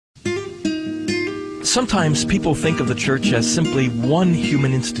Sometimes people think of the church as simply one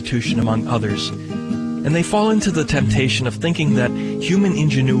human institution among others, and they fall into the temptation of thinking that human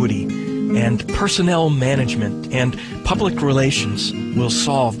ingenuity and personnel management and public relations will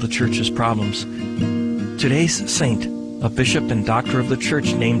solve the church's problems. Today's saint, a bishop and doctor of the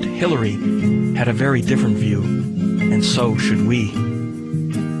church named Hilary, had a very different view, and so should we.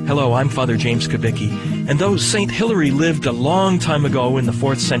 Hello, I'm Father James Kubicki, and though Saint Hilary lived a long time ago in the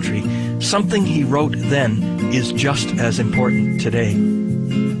 4th century, something he wrote then is just as important today.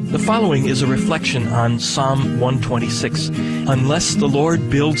 The following is a reflection on Psalm 126. Unless the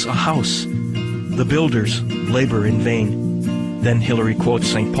Lord builds a house, the builders labor in vain. Then Hilary quotes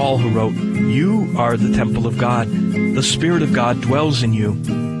St. Paul, who wrote, "You are the temple of God. The Spirit of God dwells in you."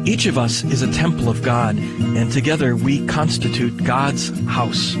 Each of us is a temple of God, and together we constitute God's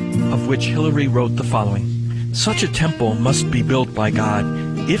house, of which Hilary wrote the following. Such a temple must be built by God.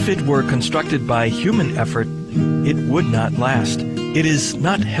 If it were constructed by human effort, it would not last. It is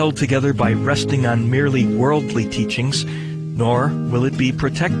not held together by resting on merely worldly teachings, nor will it be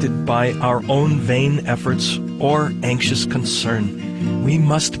protected by our own vain efforts or anxious concern. We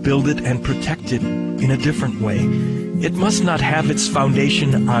must build it and protect it in a different way. It must not have its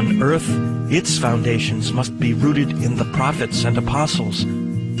foundation on earth. Its foundations must be rooted in the prophets and apostles.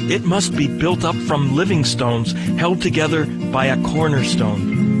 It must be built up from living stones, held together by a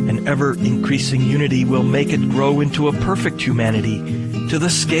cornerstone. An ever-increasing unity will make it grow into a perfect humanity, to the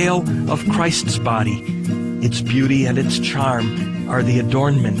scale of Christ's body. Its beauty and its charm are the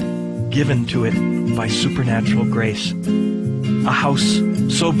adornment given to it by supernatural grace. A house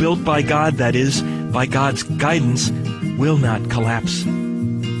so built by God, that is, by God's guidance, will not collapse.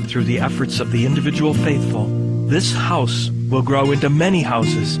 Through the efforts of the individual faithful, this house will grow into many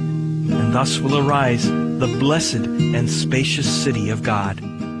houses, and thus will arise the blessed and spacious city of God.